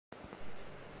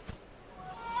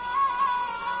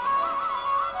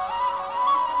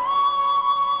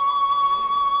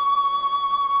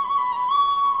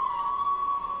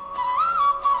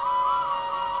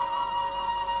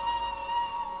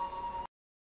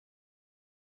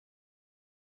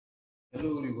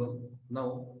Hello everyone.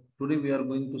 Now, today we are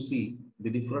going to see the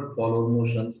different follower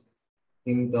motions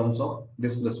in terms of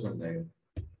displacement diagram.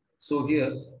 So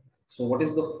what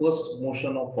is the first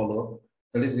motion of follower?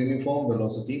 That is uniform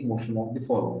velocity motion of the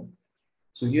follower.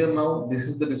 So here now, this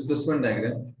is the displacement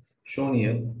diagram shown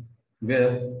here,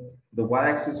 where the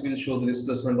y-axis will show the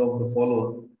displacement of the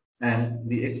follower and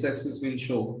the x-axis will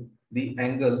show the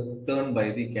angle turned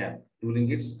by the cam during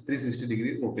its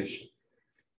 360-degree rotation.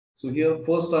 So here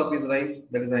first up is rise,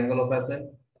 that is angle of ascent.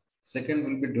 Second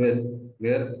will be dwell,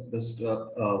 where the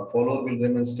follower will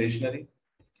remain stationary.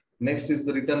 Next is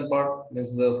the return part,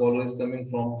 means the follower is coming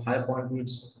from high point to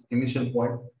its initial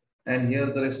point, and here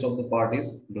the rest of the part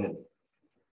is dwell.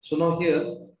 So now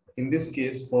here, in this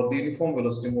case, for the uniform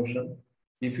velocity motion,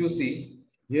 if you see,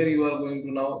 here you are going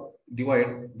to now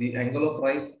divide the angle of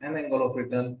rise and angle of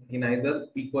return in either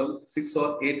equal 6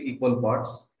 or 8 equal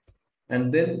parts.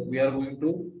 And then we are going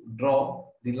to draw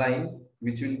the line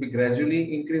which will be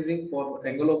gradually increasing for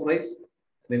angle of rise,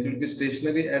 then it will be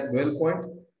stationary at dwell point,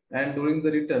 and during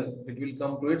the return, it will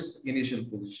come to its initial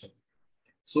position.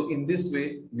 So in this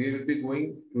way, we will be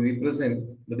going to represent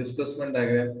the displacement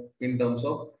diagram in terms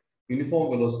of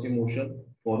uniform velocity motion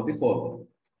for the follower.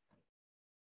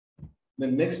 The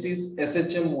next is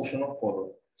SHM motion of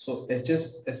follower. So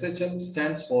SHM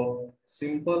stands for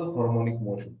simple harmonic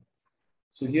motion.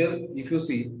 So here, if you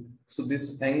see, so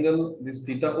this angle, this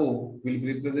theta O will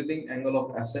be representing angle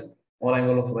of ascent or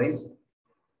angle of rise.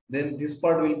 Then this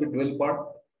part will be dwell part,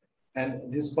 and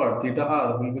this part theta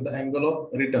R will be the angle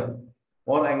of return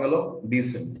or angle of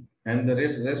descent, and the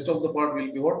rest of the part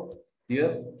will be what?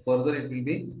 Here further it will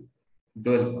be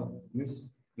dwell part,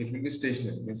 means it will be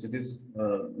stationary, means it is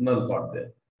null part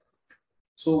there.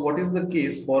 So what is the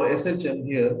case for SHM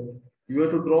here? You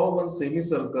have to draw one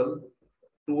semicircle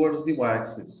towards the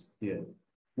y-axis here,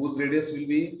 whose radius will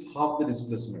be half the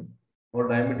displacement, or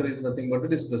diameter is nothing but the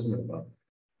displacement part.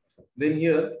 Then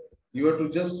here you have to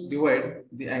just divide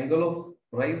the angle of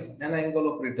rise and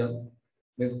angle of return,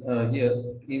 means here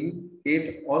in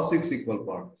 8 or 6 equal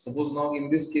parts. Suppose now in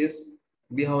this case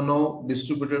we have now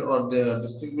distributed or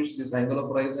distinguished this angle of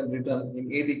rise and return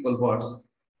in 8 equal parts.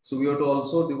 So we have to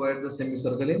also divide the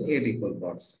semicircle in 8 equal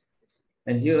parts.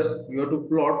 And here you have to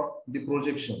plot the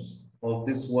projections of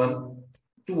this one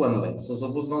to one line. So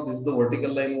suppose now this is the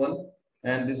vertical line one,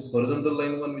 and this horizontal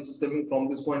line one, which is coming from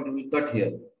this point, will cut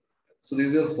here. So this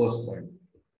is your first point.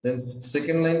 Then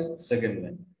second line,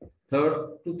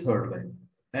 third to third line,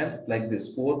 and like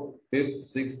this, fourth, fifth,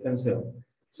 sixth, and seventh.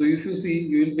 So if you see,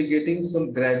 you will be getting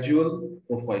some gradual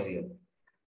profile here.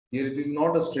 Here it will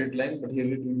not a straight line, but here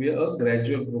it will be a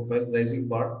gradual profile, rising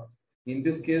part. In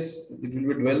this case, it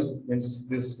will be dwell, means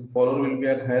this follower will be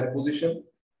at higher position.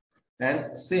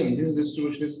 And same, this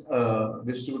distribution is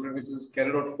distributed, which is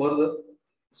carried out further.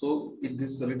 So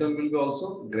this return will be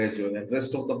also gradual, and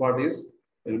rest of the part is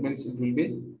means it will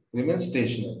be remain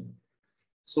stationary.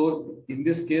 So in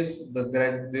this case,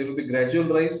 there will be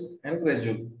gradual rise and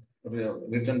gradual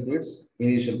return to its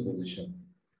initial position.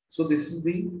 So this is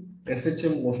the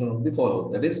SHM motion of the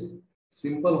follower, that is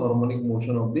simple harmonic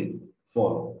motion of the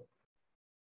follower.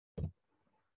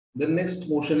 The next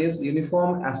motion is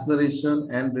uniform acceleration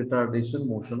and retardation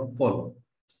motion of follower.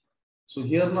 So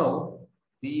here now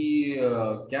the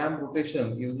cam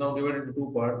rotation is now divided into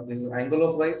two parts. This is angle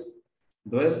of rise,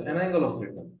 dwell, and angle of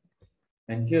return.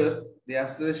 And here the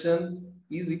acceleration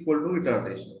is equal to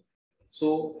retardation.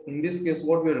 So in this case,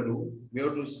 what we have to do? We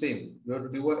have to do same. We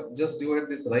have to just divide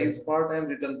this rise part and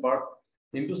return part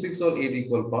into 6 or 8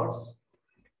 equal parts.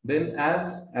 Then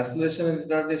as acceleration and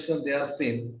retardation, they are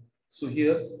same. So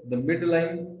here the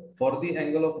midline for the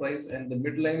angle of rise and the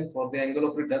midline for the angle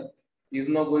of return is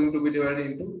now going to be divided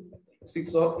into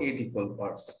 6 or 8 equal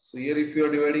parts. So here if you are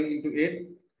dividing into 8,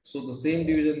 so the same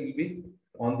division will be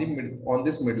on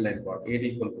this midline part, 8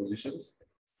 equal positions.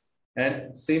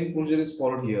 And same procedure is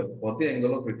followed here for the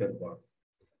angle of return part.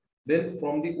 Then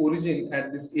from the origin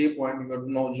at this A point, you have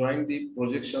to now join the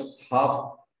projections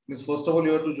half. Means first of all,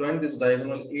 you have to join this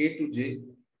diagonal A to J,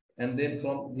 and then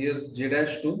from here J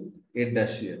dash to 8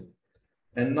 dash here.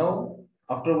 And now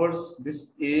afterwards,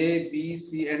 this A, B,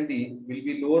 C, and D will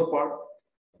be lower part,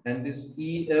 and this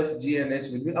E, F, G, and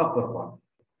H will be upper part.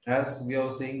 As we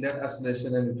are saying that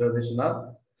acceleration and retardation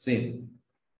are same.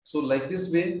 So like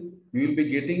this way, we will be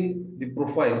getting the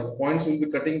profile. Points will be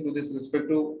cutting to this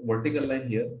respective vertical line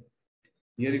here.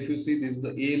 Here, if you see, this is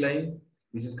the A line,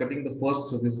 which is cutting the first.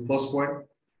 So this is the first point.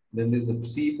 Then this is the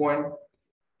C point.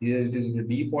 Here it is the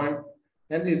D point,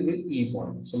 and it will be E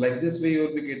point. So like this way, you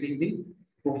will be getting the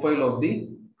profile of the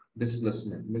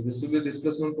displacement. This will be a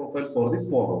displacement profile for the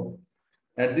follower.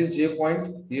 At this J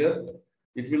point here,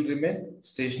 it will remain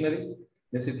stationary,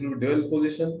 means it will be dual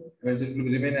position, means it will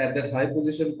remain at that high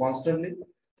position constantly.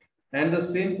 And the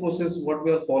same process what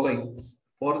we are following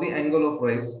for the angle of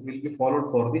rise will be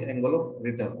followed for the angle of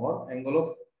return or angle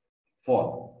of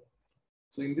fall.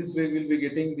 So in this way, we'll be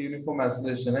getting the uniform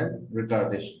acceleration and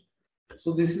retardation.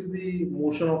 So this is the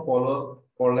motion of follower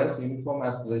called as uniform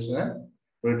acceleration and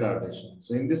retardation.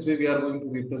 So in this way, we are going to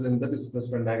represent the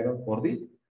displacement diagram for the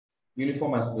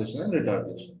uniform acceleration and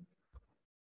retardation.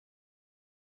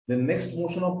 The next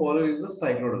motion of follower is the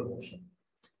cycloidal motion.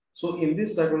 So in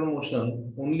this cycloidal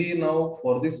motion, only now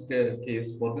for this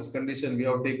case, for this condition, we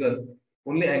have taken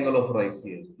only angle of rise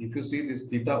here. If you see this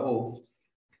theta O,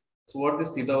 so what this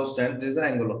theta O stands is the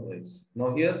angle of rise.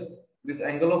 Now here, this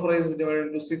angle of rise is divided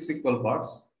into 6 equal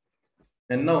parts.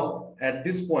 And now at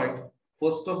this point,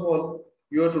 first of all,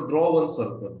 you have to draw one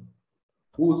circle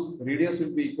whose radius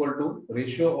will be equal to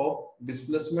ratio of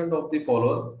displacement of the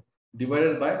follower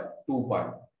divided by 2 pi.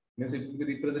 Means it will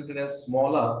be represented as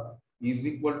small r is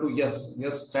equal to S.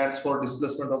 S stands for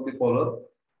displacement of the follower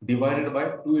divided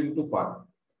by 2 into pi.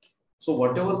 So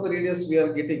whatever the radius we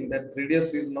are getting, that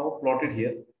radius is now plotted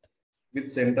here with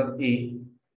center A.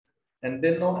 And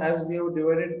then now as we have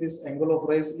divided this angle of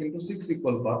rise into 6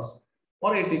 equal parts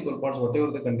or 8 equal parts,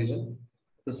 whatever the condition,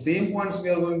 the same points we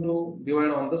are going to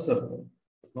divide on the circle.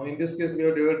 Now in this case, we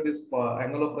have divided this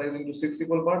angle of rise into 6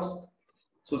 equal parts.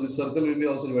 So the circle will be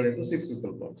also divided into 6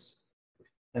 equal parts.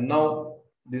 And now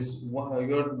this you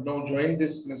are now join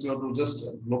this, means you have to just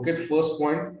locate first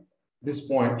point, this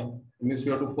point, means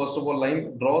you have to first of all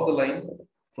draw the line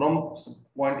from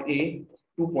point A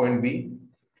to point B.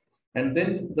 And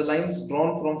then the lines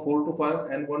drawn from 4 to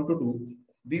 5 and 1 to 2,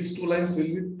 these two lines will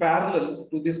be parallel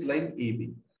to this line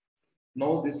AB.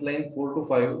 Now this line 4 to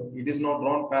 5, it is now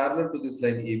drawn parallel to this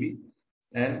line AB,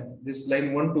 and this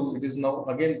line 1 2, it is now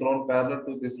again drawn parallel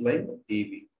to this line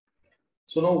AB.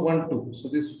 So now 1 2, so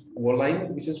this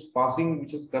line which is passing,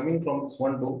 which is coming from this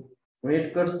 1 2, when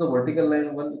it cuts the vertical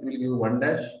line 1, it will give 1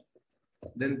 dash,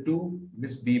 then 2,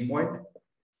 this B point,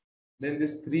 then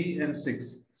this 3 and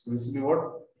 6. So this will be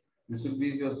what? This will be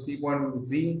your C point will be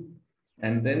 3,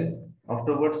 and then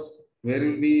afterwards, where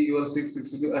will be your 6?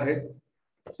 6 will be ahead.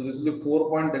 So this will be 4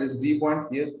 point, that is D point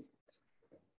here.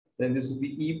 Then this will be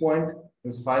E point,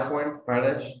 this 5 point, 5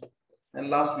 dash, and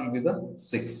last will be the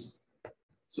 6.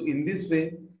 So in this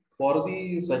way, for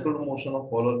the cycloidal motion of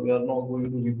follower, we are now going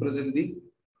to represent the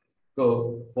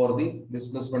curve for the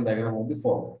displacement diagram of the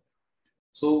follower.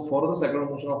 So for the cycloidal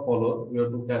motion of follower, we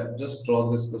have to just draw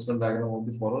the displacement diagram of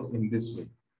the follower in this way.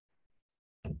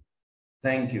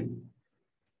 Thank you.